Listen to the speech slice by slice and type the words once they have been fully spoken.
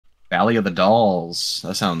Valley of the Dolls.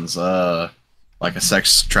 That sounds like a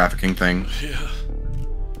sex trafficking thing. Yeah.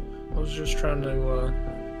 I was just trying to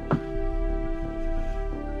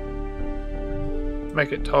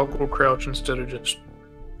make it toggle crouch instead of just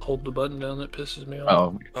hold the button down. That pisses me off.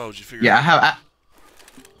 Oh, Oh, did you figure? yeah.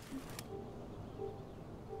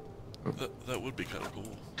 That would be kind of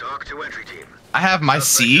cool. Talk to entry team. I have my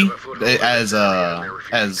C as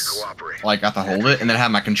like I have to hold it, and then I have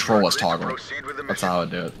my control as toggle. That's how I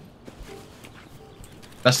would do it.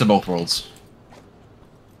 Best of both worlds.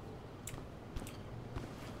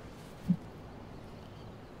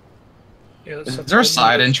 Yeah, Is there a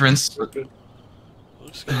side entrance?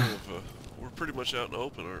 Looks kind of. We're pretty much out in the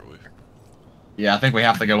open, aren't we? Yeah, I think we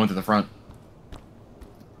have to go into the front.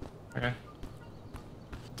 Okay.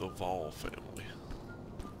 The Vol family.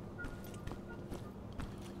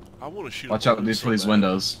 I want to shoot. Watch out for these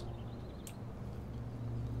windows.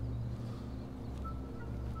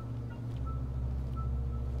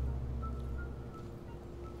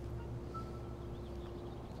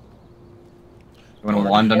 You want to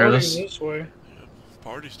wand under this? This way. Yeah.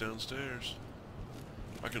 Party's downstairs.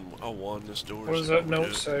 I'll wand this door. What does that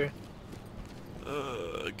note say?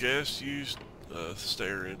 Guest used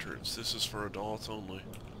stair entrance. This is for adults only.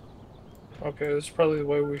 Okay, this is probably the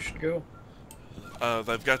way we should go.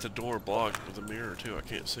 They've got the door blocked with a mirror too. I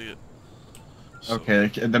can't see it. So, Okay,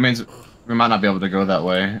 that means we might not be able to go that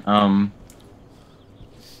way.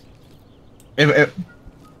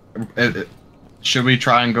 Should we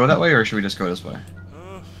try and go that way, or should we just go this way?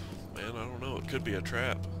 Man, I don't know. It could be a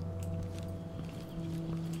trap.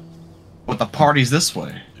 But the party's this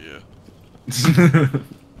way. Yeah.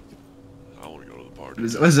 I want to go to the party.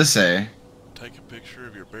 What does this say? Take a picture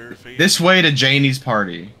of your bare feet. This way to Janie's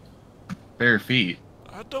party. Bare feet.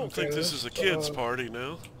 I don't think this is a kids' party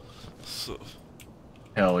now. So.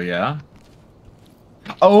 Hell yeah.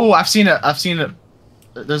 Oh, I've seen it. I've seen it.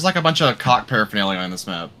 There's like a bunch of cock paraphernalia on this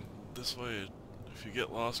map. This way, if you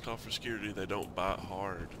get lost, call for security. They don't bite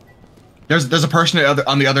hard. There's a person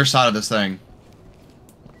on the other side of this thing.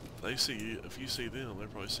 They see you. If you see them, they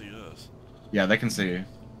probably see us. Yeah, they can see you.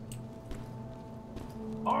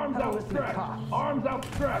 Arms outstretched. Arms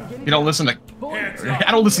outstretched. You don't listen to.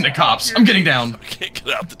 I don't listen to cops. I'm getting down. I can't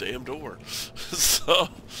get out the damn door. So,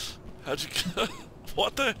 how'd you get?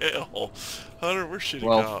 What the hell? Hunter, we're shitty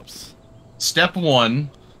cops. Step 1,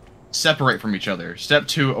 separate from each other. Step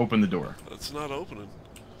 2, open the door. That's not opening.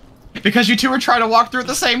 Because you two are trying to walk through at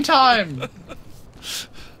the same time.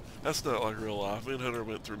 That's not like real life. Me and Hunter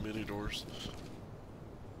went through many doors.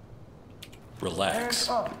 Relax.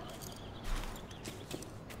 What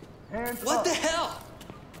the hell?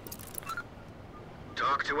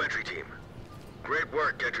 Talk to entry team. Great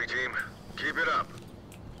work, entry team. Keep it up.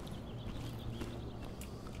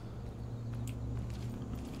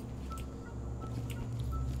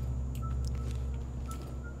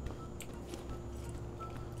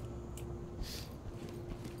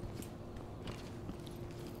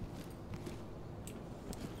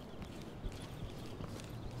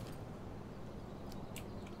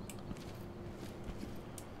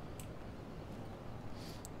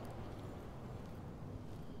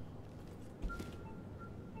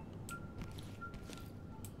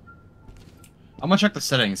 I'm gonna check the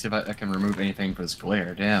settings, see if I can remove anything for this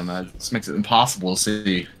glare. Damn, this makes it impossible to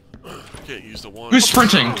see. Can't use the one. Who's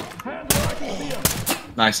sprinting?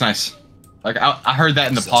 Nice, nice. Like, I heard that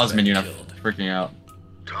in the pause menu and I'm freaking out.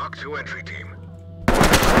 Talk to entry team.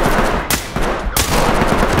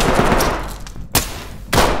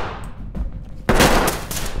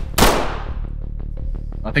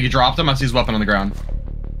 I think he dropped him. I see his weapon on the ground.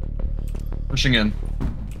 Pushing in.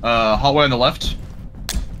 Hallway on the left.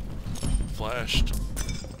 Flashed.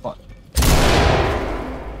 What?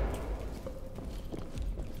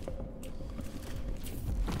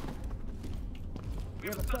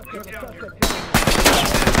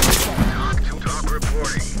 Talk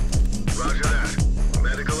reporting. Roger that.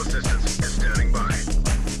 Medical assistance is standing by.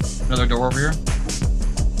 Another door over here.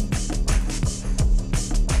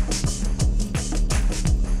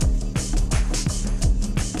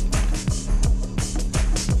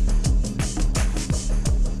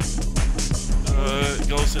 It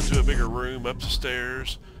goes into a bigger room up the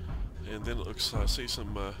stairs, and then it looks. I see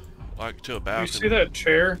some like to a balcony. You see that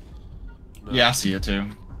chair? No. Yeah, I see it too.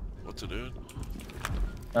 What's it doing?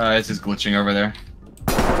 It's just glitching over there.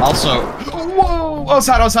 Also, whoa!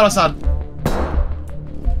 Outside, outside, outside!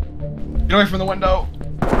 Get away from the window!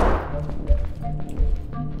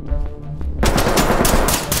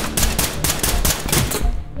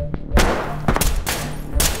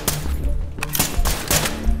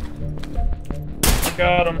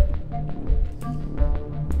 Got him.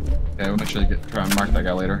 Okay, we'll make sure to try and mark that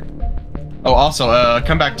guy later. Oh, also,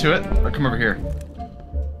 come back to it. Or come over here.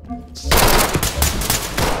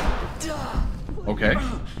 Okay.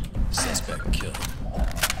 Suspect killed.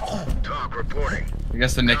 Talk reporting. I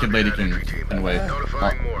guess the naked lady can wait.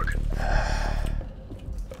 Notifying morgue.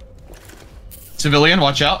 Civilian,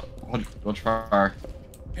 watch out. Watch fire.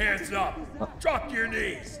 Hands up! Drop to your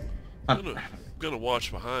knees! I'm gonna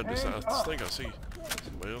watch behind us. I think I see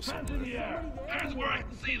somebody else over there. There's where I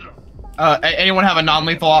can see them! Anyone have a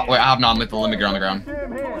non-lethal? Wait, I have non-lethal. Let me get on the ground.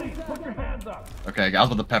 Police, put your hands up! Okay, guys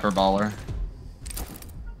with the pepper baller.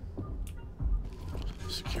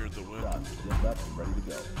 Secured the weapon.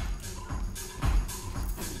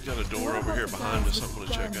 Got a door over here behind us. I'm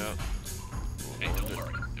gonna check out. Hey, don't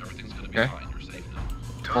worry. Everything's gonna be Okay. fine. You're safe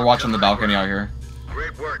now. We're watching the balcony out here.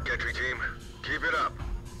 Great work, entry team. Keep it up.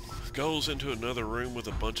 Goes into another room with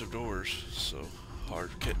a bunch of doors, so hard.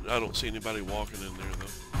 I don't see anybody walking in there though.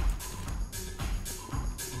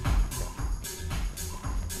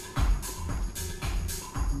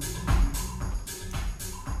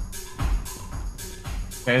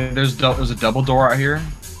 Okay, there's a double door out here.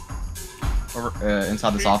 Over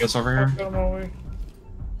inside this office over here.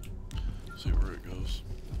 See where it goes.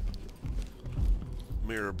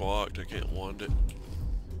 Mirror blocked. I can't wand it.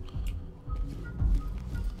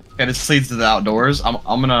 Okay, this leads to the outdoors. I'm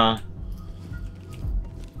gonna.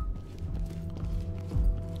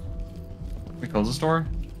 Can we close this door?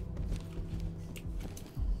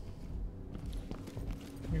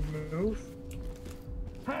 You move.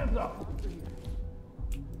 Hands up!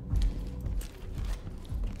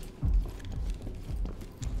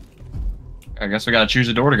 I guess we gotta choose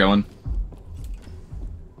a door to go in.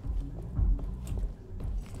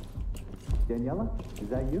 Daniela, is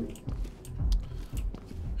that you?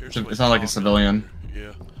 Here's It sounds like a civilian.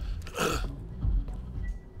 Yeah.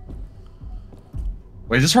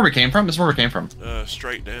 Wait, is this where we came from? This is where we came from.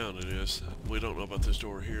 Straight down it is. We don't know about this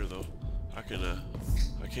door here though. I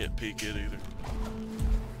can't peek it either.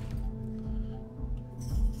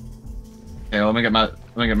 Okay, let me get my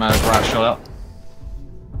rat shell out.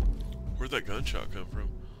 Where'd that gunshot come from?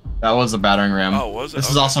 That was a battering ram. Oh, was it? This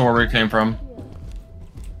is Okay. also where we came from.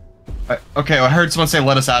 Okay, I heard someone say,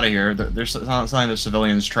 "Let us out of here." There's something there's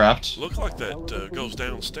civilians trapped. Look like that goes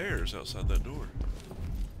downstairs outside that door.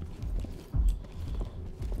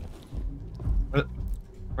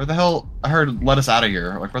 Where the hell? I heard, "Let us out of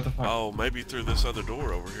here." Like, what the fuck? Oh, maybe through this other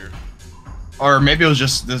door over here. Or maybe it was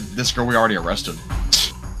just this girl we already arrested.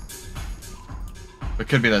 It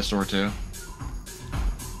could be that store too.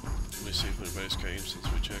 Let me see if anybody's came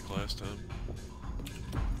since we checked last time.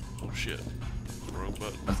 Oh shit. Wrong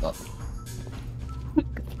button. That's up.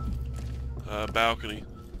 Balcony.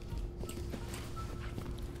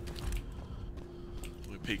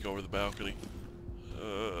 We peek over the balcony.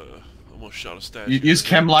 Almost shot a statue. Use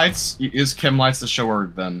chem lights. Use chem lights to show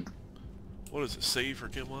her then. What is it? C for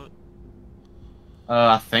Kimlight?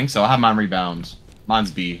 I think so. I have mine rebound.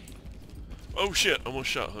 Mine's B. Oh shit! Almost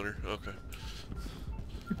shot Hunter. Okay.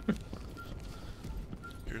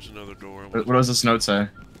 Here's another door. What does this note say?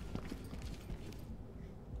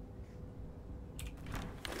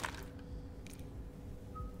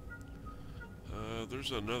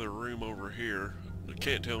 There's another room over here. I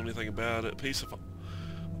can't tell anything about it. Piece of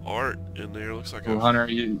art in there. Looks like Oh, a Hunter,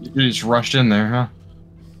 you just rushed in there, huh?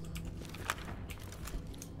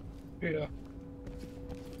 Yeah.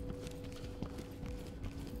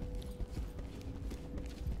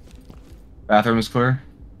 Bathroom is clear.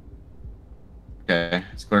 Okay,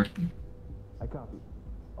 it's clear. I copy.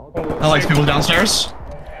 I like people downstairs.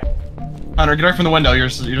 Hunter, get away from the window. You're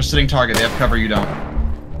just sitting target. They have cover. You don't.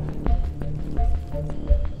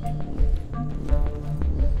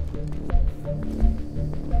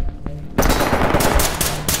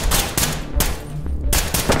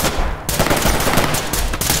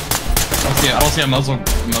 I don't see a muzzle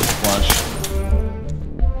flash.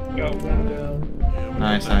 Got one down. yeah, we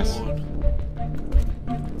Nice, got that nice. one.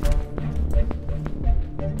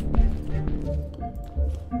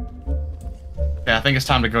 Okay, I think it's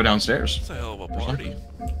time to go downstairs. It's a hell of a party.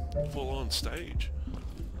 Full on stage.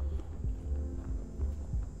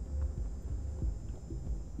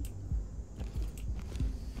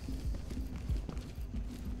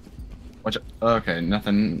 Watch. Okay,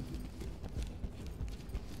 nothing.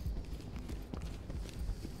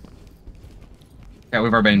 Yeah,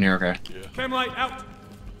 we've already been in here. Okay. Yeah. Chem light out!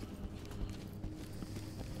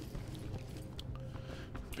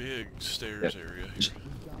 Big stairs area here.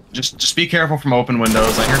 Just be careful from open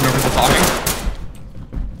windows. I hear people talking.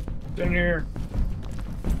 In here.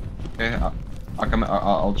 Okay, I'll come.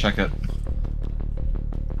 I'll check it.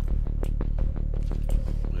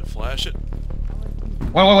 We have flash it.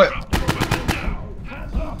 Wait.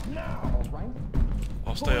 Hands up now.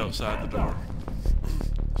 I'll stay outside the door.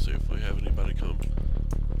 See if we have anybody come.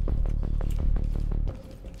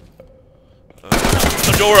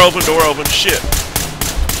 Door open, shit.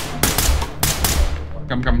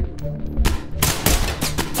 Come.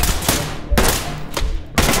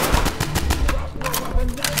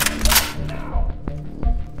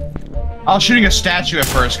 I was shooting a statue at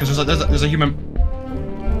first because there's a human.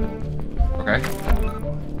 Okay.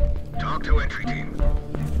 Talk to entry team.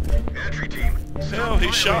 Entry team. Hell,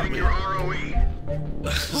 he shot violating me. your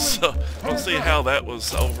ROE. So, I don't see how that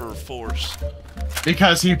was over force.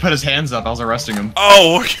 Because he put his hands up, I was arresting him.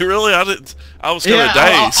 Oh, really? I was kind of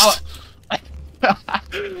dazed.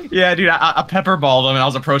 Yeah, dude, I pepperballed him and I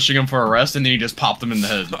was approaching him for arrest and then he just popped him in the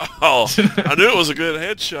head. Oh, I knew it was a good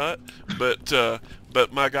headshot,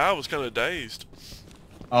 but my guy was kind of dazed.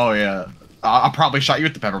 Oh yeah, I probably shot you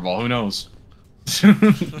with the pepperball. Who knows?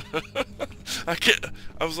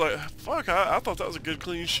 I was like, fuck. I thought that was a good,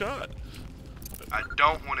 clean shot. I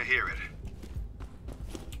don't want to hear it.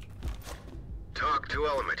 Talk to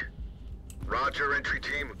Element. Roger, entry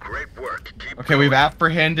team. Great work. Keep Okay, we've going.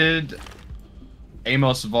 apprehended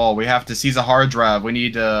Amos Vol. We have to seize a hard drive. We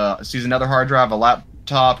need to seize another hard drive, a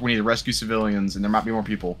laptop. We need to rescue civilians, and there might be more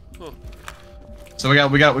people. Huh. So we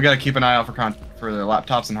got to keep an eye out for the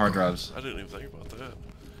laptops and hard drives. I didn't even think about that.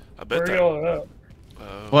 I bet Where that. y'all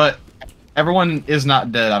at? But everyone is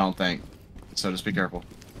not dead, I don't think. So just be careful.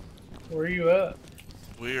 Where you at?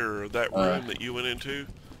 We're that room that you went into.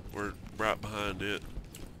 We're right behind it.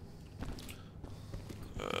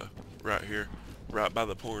 Right here, right by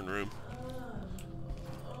the porn room.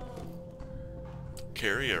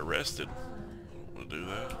 Carrie arrested. We'll do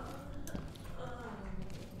that.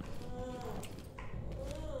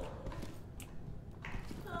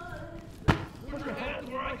 Put your hands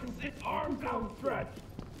where I can see arms outstretched.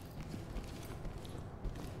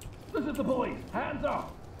 This is the police. Hands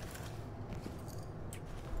up.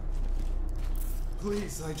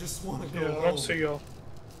 Please, I just want to go Yeah, I home. don't see y'all.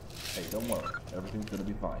 Hey, don't worry. Everything's gonna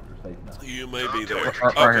be fine. You're safe now. You may be there.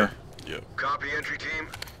 Right here. Yep. Copy, entry team.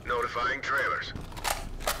 Notifying trailers.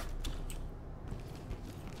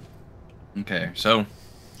 Okay, so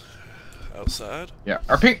Outside. yeah,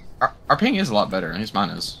 our ping is a lot better. At least mine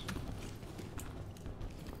is.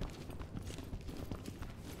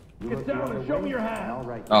 Get down and show me your hands. All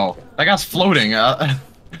right. Oh, that guy's floating. I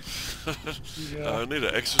need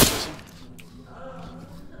an exorcism.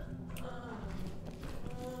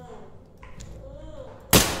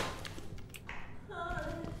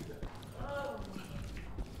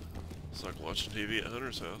 It's like watching TV at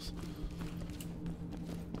Hunter's house.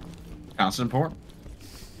 Constant port.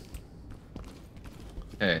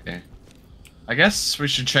 Okay. I guess we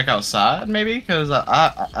should check outside, maybe, because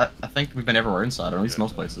I think we've been everywhere inside, or at least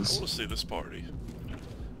most I places. want to see this party.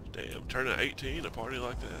 Damn, turning 18, a party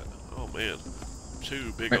like that. Oh man,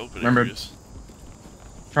 two big open Remember- areas.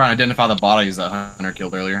 Trying to identify the bodies that Hunter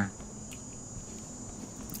killed earlier.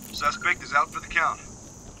 Suspect is out for the count.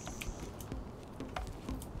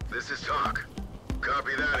 This is talk.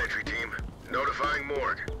 Copy that, entry team. Notifying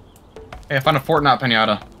morgue. Hey, I found a Fortnite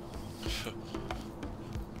pinata.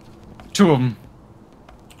 Two of them.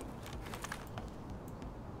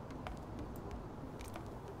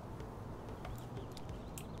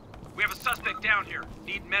 We have a suspect down here.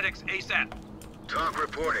 Need medics ASAP. Talk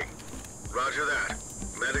reporting. Roger that.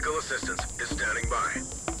 Medical assistance is standing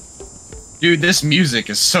by. Dude, this music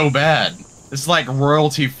is so bad. It's like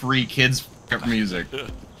royalty-free kids music.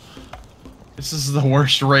 This is the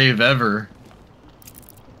worst rave ever.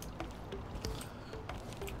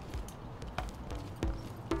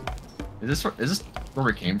 Is this where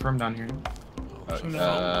we came from down here? Bring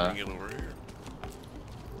it over here.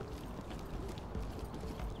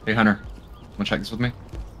 Hey Hunter, wanna check this with me?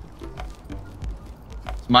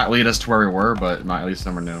 This might lead us to where we were, but it might lead us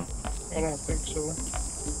somewhere new. I don't think so.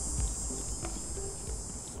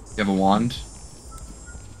 You have a wand?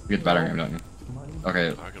 You get the battering ram, don't you? Okay.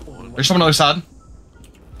 I can one. There's someone on the other side.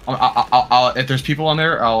 I'll if there's people on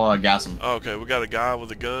there, I'll gas them. Okay, we got a guy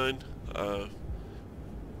with a gun. At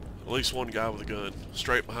least one guy with a gun,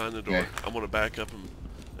 straight behind the door. Okay. I'm gonna back up him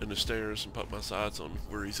in the stairs and put my sights on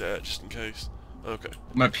where he's at, just in case. Okay.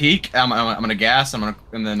 I'm gonna peek. I'm gonna gas. and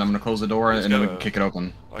then I'm gonna close the door He's and then we got can a- kick it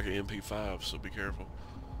open. Like an MP5, so be careful.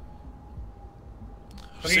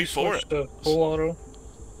 How do you C4 switch it. to full auto?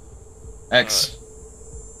 X.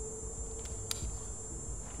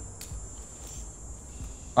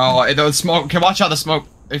 Oh, the smoke. Okay, watch out the smoke.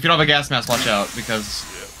 If you don't have a gas mask, watch out because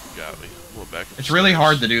Yeah, got me. I'm going back up it's the really stairs.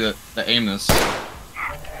 hard to do that. To aim this.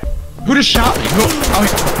 Who just shot me? Who?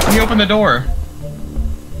 Oh, he opened the door.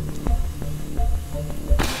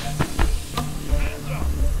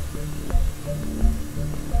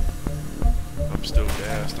 I'm still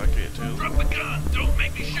gassed. I can't tell. Drop the gun! Don't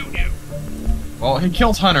make me shoot you! Well, he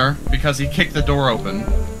killed Hunter because he kicked the door open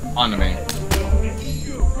onto me.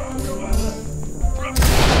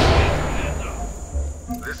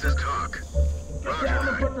 This is Talk. Roger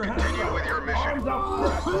that. Continue with your mission.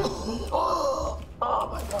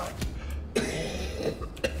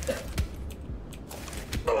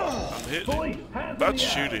 I'm hitting him. About to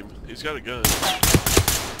shoot him. He's got a gun.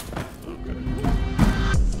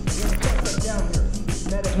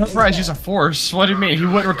 I'm surprised he's a force. What do you mean? He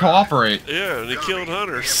wouldn't cooperate. Yeah, and he killed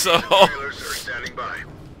Hunter, so... Trailers are standing by.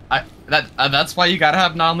 That's why you gotta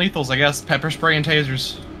have non-lethals, I guess. Pepper spray and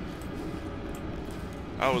tasers.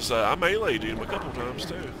 I meleeed him a couple times,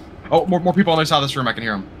 too. Oh, more people on the other side of this room. I can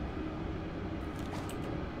hear them.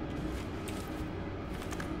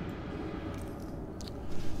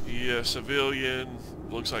 Yeah, civilian.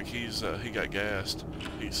 Looks like he got gassed.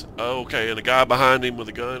 Oh, okay, and a guy behind him with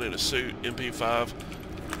a gun and a suit, MP5.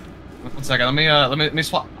 1 second. Let me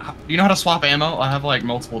swap. Do you know how to swap ammo? I have like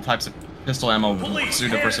multiple types of pistol ammo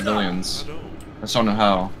suited for civilians. I just don't know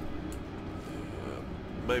how.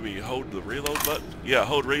 Maybe hold the reload button. Yeah,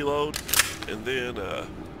 hold reload, and then let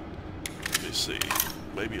me see,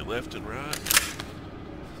 maybe left and right.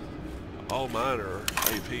 All mine are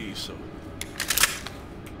AP, so.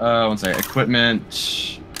 1 second.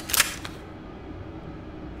 Equipment.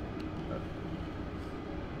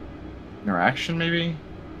 Interaction, maybe?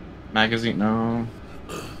 Magazine, no.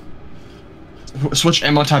 Switch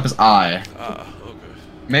ammo type is I. Okay.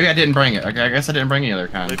 Maybe I didn't bring it. Okay, I guess I didn't bring any other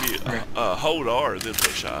kind. Maybe hold R, then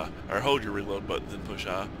push I. Or hold your reload button, then push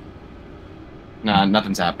I. Nah,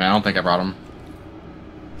 nothing's happening. I don't think I brought them.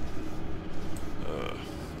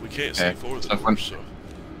 We can't see for the door, so.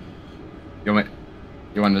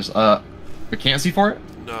 You want this? We can't see for it?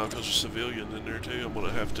 No, because there's a civilian in there too. I'm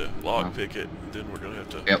gonna have to lockpick it, and then we're gonna have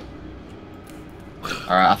to. Yep.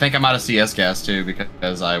 Alright, I think I'm out of CS gas too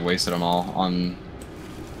because I wasted them all on.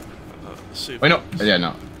 See if Wait, no. Yeah,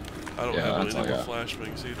 no. I don't Yeah, have that's any all I more got.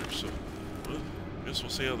 flashbangs either, so. Well, guess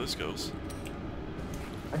we'll see how this goes.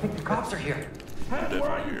 I think the cops are here. Hands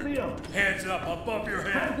where I can see them. Hands up above your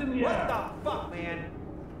head! Hands in the air. What the fuck, man?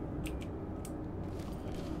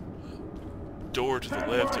 Door to the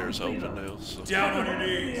left there is open now, so. Down on your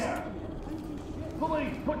knees!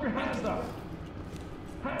 Police, put your hands up.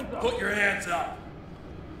 Hands up. Put your hands up!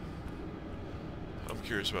 I'm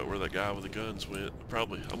curious about where that guy with the guns went.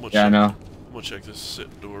 Probably. I'm gonna Yeah, I check, know. I'm gonna check this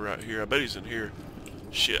door right here. I bet he's in here.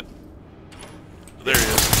 Shit. There he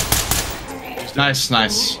is. Nice.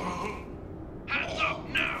 Hands up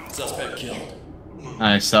now! Suspect killed.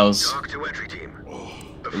 Nice. That was. Talk to entry team.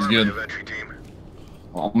 He's good. Affirmative, entry team.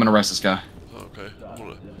 Well, I'm gonna arrest this guy. Okay. I'm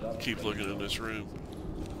gonna keep looking in this room.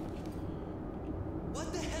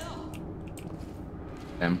 What the hell?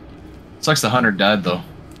 Damn. Sucks the Hunter died though.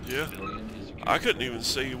 Yeah. I couldn't even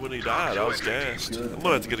see when he died. I was gassed. I'm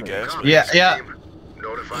gonna have to get a gas mask. Yeah.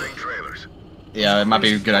 Notifying trailers. Yeah, it might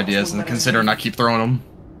be a good idea, considering I keep throwing them.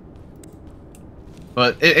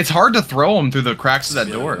 But it's hard to throw them through the cracks of that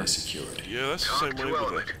door. Security. Yeah, that's the same way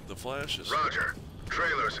with the flashes. Roger.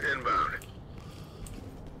 Trailers inbound.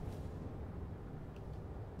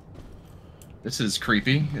 This is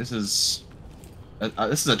creepy. This is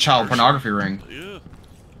a child pornography ring. Yeah.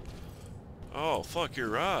 Oh, fuck, you're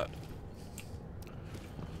right.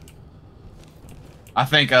 I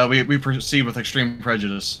think we proceed with extreme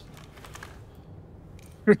prejudice.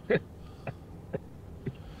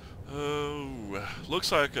 Oh,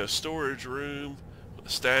 looks like a storage room, a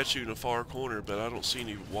statue in the far corner, but I don't see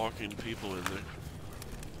any walking people in there.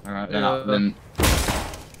 All right, then.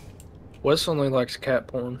 Wes only likes cat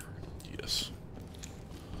porn. Yes.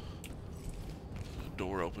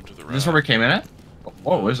 Door open to the right. Is this where we came in at?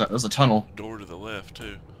 Whoa, what is that? There's a tunnel. Door to the left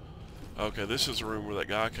too. Okay, this is the room where that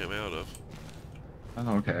guy came out of.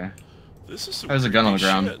 Oh, okay. This is some There's a gun on the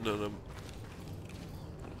creepy ground. shit, none of-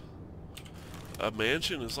 A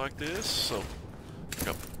mansion is like this, so.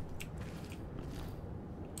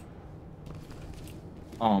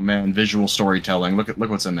 Oh man, visual storytelling. Look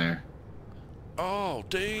what's in there. Oh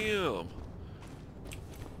damn!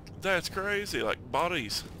 That's crazy. Like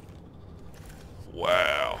bodies.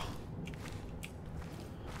 Wow.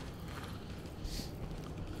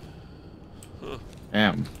 Huh.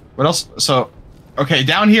 Damn. What else? So, okay,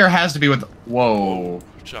 down here has to be with. Whoa.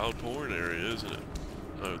 Child porn area, isn't it?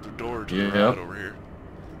 Oh, the door to Yep. the right over here.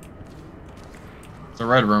 It's a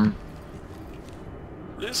red room.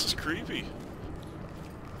 This is creepy.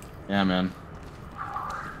 Yeah, man.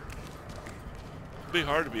 It'd be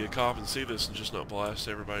hard to be a cop and see this and just not blast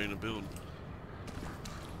everybody in the building.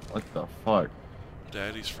 What the fuck?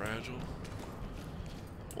 Daddy's fragile.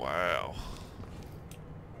 Wow.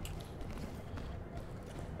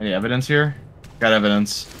 Any evidence here? Got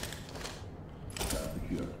evidence.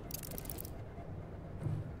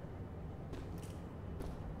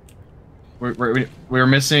 We're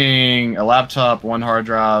missing a laptop, 1 hard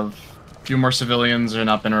drive. A few more civilians have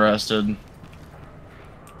not been arrested.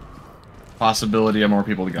 Possibility of more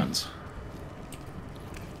people with guns.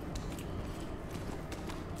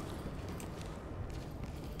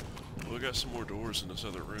 Well, we got some more doors in this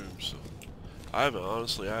other room, so I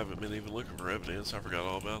haven't been even looking for evidence. I forgot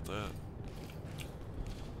all about that.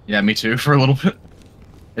 Yeah, me too, for a little bit.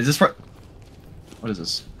 Is this for... What is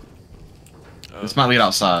this? This might lead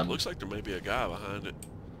outside. Looks like there may be a guy behind it.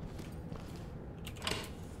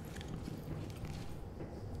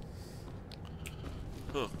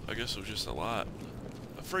 Huh, I guess it was just a light.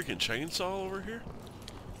 A freaking chainsaw over here?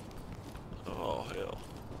 Oh, hell.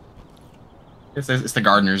 It's the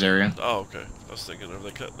gardener's area. Oh, okay. I was thinking, are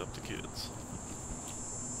they cutting up the kids?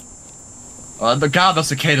 God, those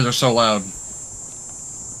cicadas are so loud.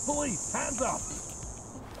 Police, hands up!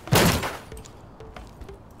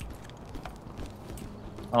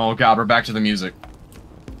 Oh god, we're back to the music.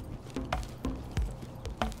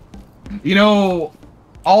 You know,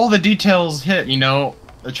 all the details hit, you know,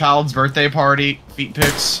 the child's birthday party, feet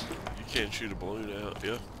pics. You can't shoot a balloon out,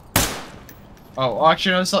 yeah? Oh,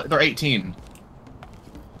 actually, no, it's like, they're 18.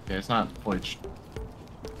 Okay, it's not bleached.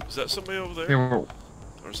 Is that somebody over there? Here, Or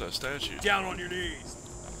is that a statue? Down on your knees.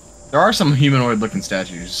 there are some humanoid-looking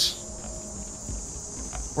statues.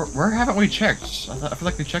 Where haven't we checked? I feel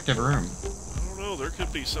like we checked every room. I don't know, there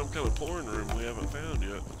could be some kind of porn room we haven't found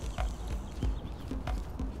yet.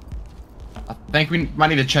 I think we might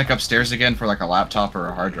need to check upstairs again for like a laptop or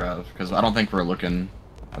a hard drive, because I don't think we're looking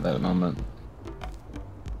at that moment.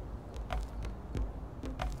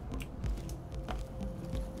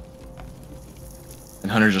 And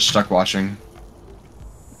Hunter's just stuck watching.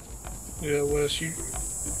 Yeah, Wes,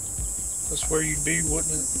 that's where you'd be,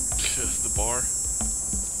 wouldn't it? The bar?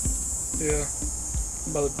 Yeah.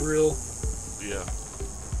 By the grill. Yeah.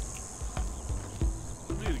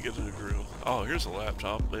 I need to get a new grill. Oh, here's a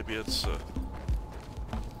laptop. Maybe it's, no,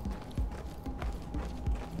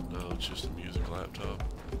 it's just a music laptop.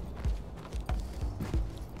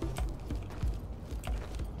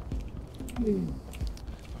 I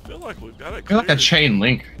feel like we've got it I feel like a cleared. chain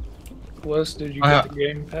link. Wes, did you get the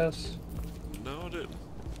Game Pass? No, I didn't.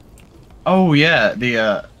 Oh yeah,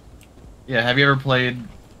 yeah, have you ever played,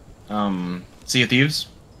 Sea of Thieves?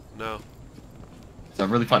 No. It's a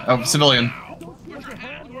really fun, oh, civilian.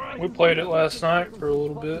 We played it last night for a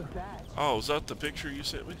little bit. Oh, is that the picture you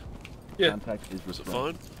sent me? Yeah. Was it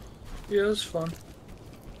fun? Yeah, it was fun.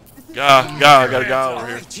 I got a guy over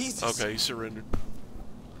here. Okay, he surrendered.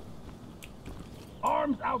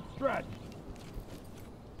 Arms outstretched.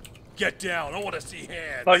 Get down. I want to see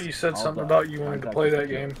hands. I thought you said something about you wanted to play that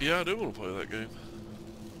game. Yeah, I do want to play that game.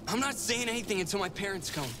 I'm not saying anything until my parents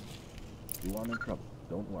come. You aren't in trouble.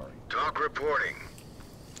 Don't worry. Talk reporting.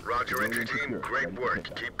 Roger, entry team. Great work.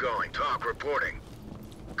 Keep going. Talk reporting.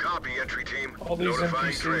 Copy, entry team. All these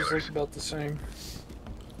Notifying NPCs trailers. look about the same.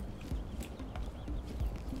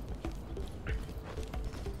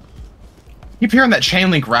 Keep hearing that chain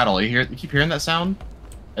link rattle. You keep hearing that sound?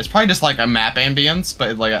 It's probably just like a map ambience,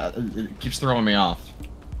 but it keeps throwing me off.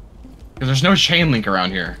 Because there's no chain link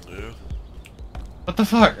around here. Yeah. What the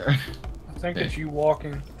fuck? I think it's you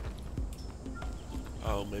walking.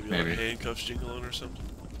 Oh, maybe like handcuffs jingling or something?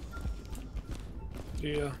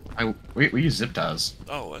 Yeah. We use zip ties.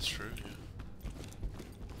 Oh, that's true, yeah.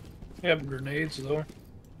 You have grenades, though.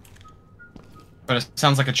 But it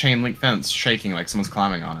sounds like a chain link fence shaking like someone's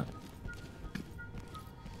climbing on it.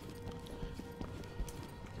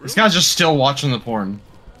 This guy's just still watching the porn.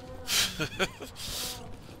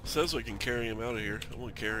 Says we can carry him out of here. I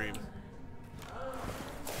want to carry him.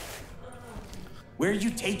 Where are you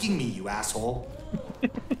taking me, you asshole?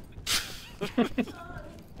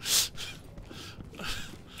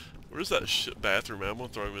 Where's that bathroom? I'm gonna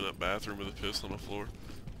throw him in that bathroom with a pistol on the floor.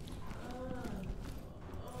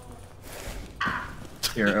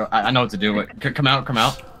 Here, I know what to do. Wait, come out, come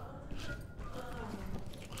out.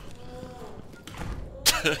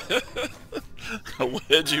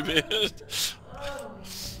 Where'd you been?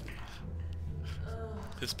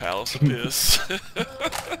 His palace of piss.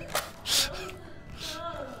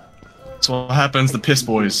 That's what happens to piss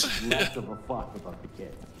boys. Less of a fuss about the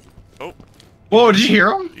kid. Oh. Whoa, did you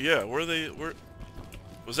hear him? Yeah, where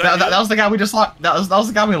was that? That was the guy we just locked. That was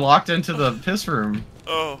the guy we locked into the piss room.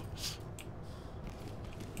 Oh.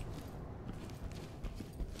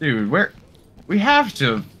 Dude, where? We have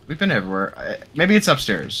to. We've been everywhere. Maybe it's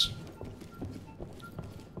upstairs.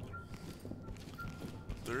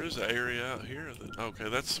 There is an area out here. That, okay,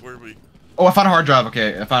 that's where we. Oh, I found a hard drive.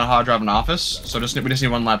 Okay, I found a hard drive in the office. So we just need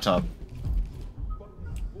one laptop.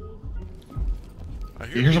 I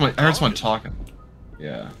heard someone talking.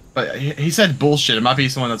 Yeah, but he said bullshit. It might be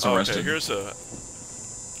someone that's arrested. Okay, here's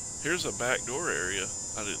a back door area.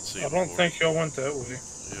 I didn't see. I don't think y'all went that way.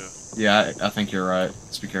 Yeah. Yeah, I think you're right.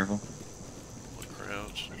 Let's be careful.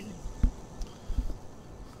 Crouch.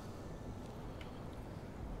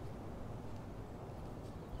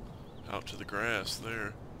 Out to the grass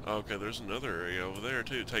there. Okay, there's another area over there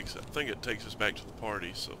too. I think it takes us back to the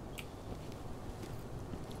party. So.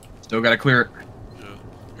 Still gotta clear it. Yeah.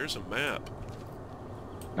 Here's a map.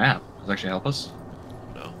 Map? Does it actually help us?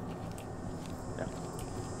 No. Yeah.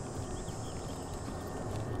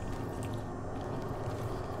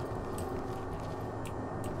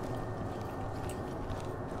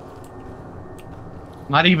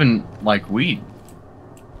 Not even like weed.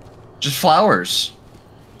 Just flowers.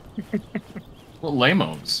 What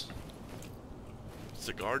lamos. It's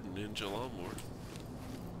a garden in Jalamore.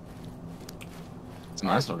 It's a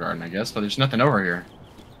nice little garden, I guess, but there's nothing over here.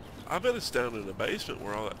 I bet it's down in the basement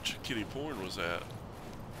where all that kitty porn was at.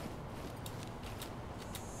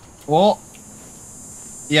 Well,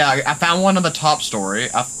 yeah, I found one on the top story.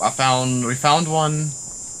 We found one.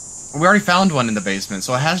 We already found one in the basement,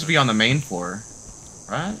 so it has to be on the main floor,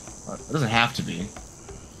 right? It doesn't have to be.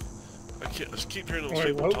 I keep hearing those Wait,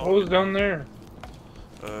 people what talking. was down there?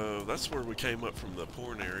 That's where we came up from the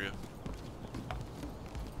porn area.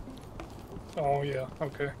 Oh yeah,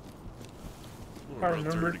 okay. We'll run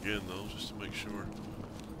through it again though, just to make sure.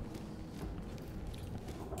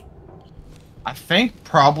 I think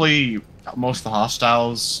probably most of the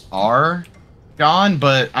hostiles are gone,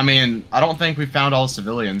 but I mean, I don't think we found all the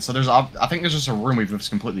civilians. So I think there's just a room we've just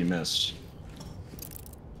completely missed.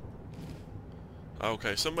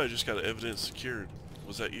 Okay, somebody just got evidence secured.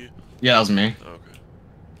 Was that you? Yeah, that was me. Okay.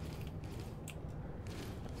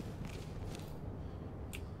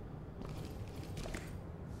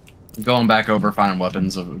 Going back over, finding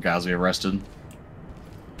weapons of guys we arrested.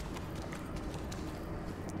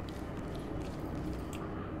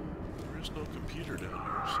 There is no computer down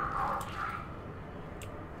here, so.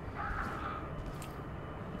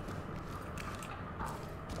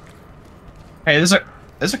 Hey,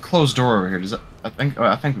 there's a closed door over here. Does it? I think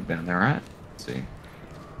we've been in there, right? Let's see.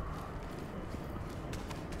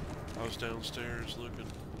 I was downstairs looking.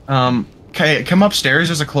 Okay, come upstairs.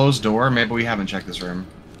 There's a closed door. Maybe we haven't checked this room.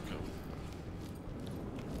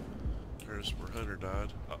 There's where Hunter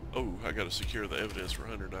died. Oh, I gotta secure the evidence where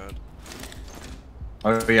Hunter died.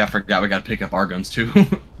 Oh yeah, I forgot. We gotta pick up our guns too.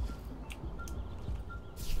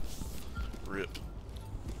 Rip.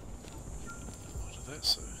 What did that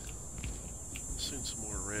say? Seen some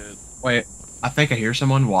more red. Wait, I think I hear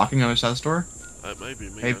someone walking on the other side of the store. That may be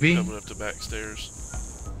me. Maybe. I'm coming up the back stairs.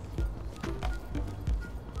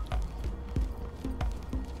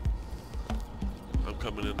 I'm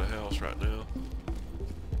coming in the house right now.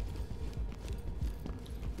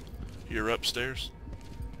 You're upstairs?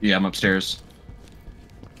 Yeah, I'm upstairs.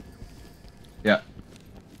 Yeah.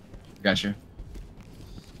 Got you.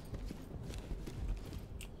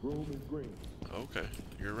 Room is green. Okay,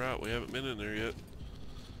 you're right. We haven't been in there yet.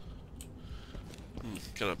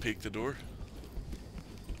 Can I peek the door?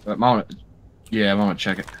 I wanna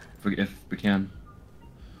check it if we can.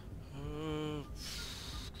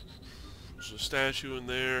 There's a statue in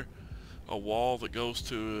there, a wall that goes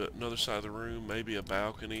to another side of the room, maybe a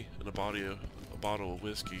balcony, and a bottle of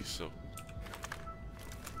whiskey. So.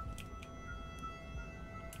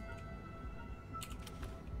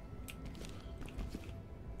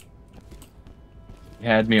 You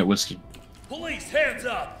had me at whiskey. Police, hands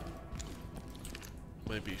up!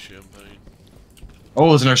 Maybe champagne.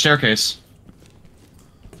 Oh, it's in our staircase.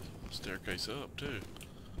 Staircase up too.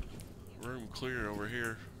 Room clear over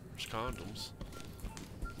here. There's condoms.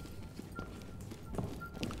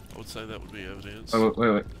 I would say that would be evidence. Oh,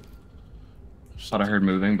 wait. Thought I heard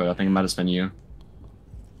moving, but I think it might have been you.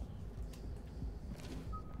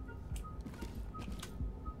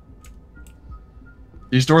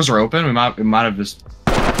 These doors are open. We might have just.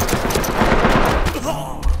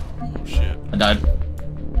 Oh shit! I died.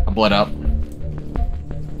 I bled out.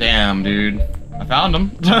 Damn, dude. I found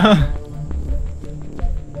him.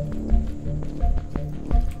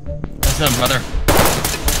 That's him, brother.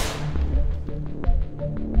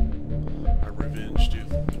 I revenged you.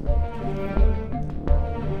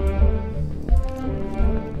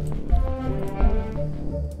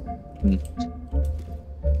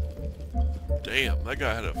 Damn, that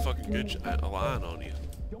guy had a fucking good line on you.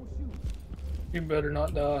 You better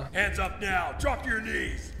not die. Hands up now. Drop your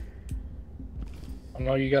knees. I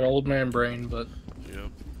know you got old man brain, but Yep.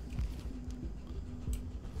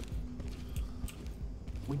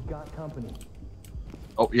 We've got company.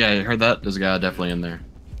 Oh yeah, you heard that? There's a guy definitely in there.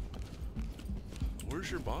 Where's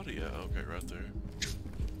your body at? Okay, right there.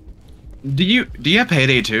 Do you have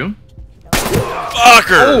Payday 2? Fucker!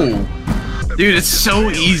 Oh! Dude, it's so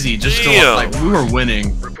easy just to like we were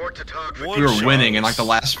winning. Report to talk for We were winning in like the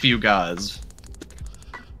last few guys.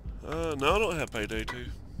 No, I don't have Payday 2.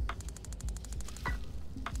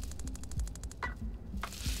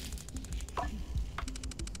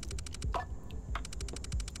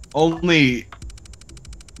 Only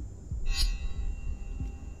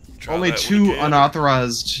Try only that one 2 again.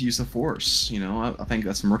 unauthorized use of force. You know, I think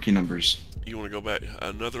that's some rookie numbers. You want to go back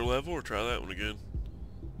another level or try that one again?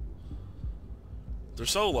 They're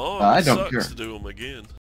so long. I It don't sucks care. to do them again.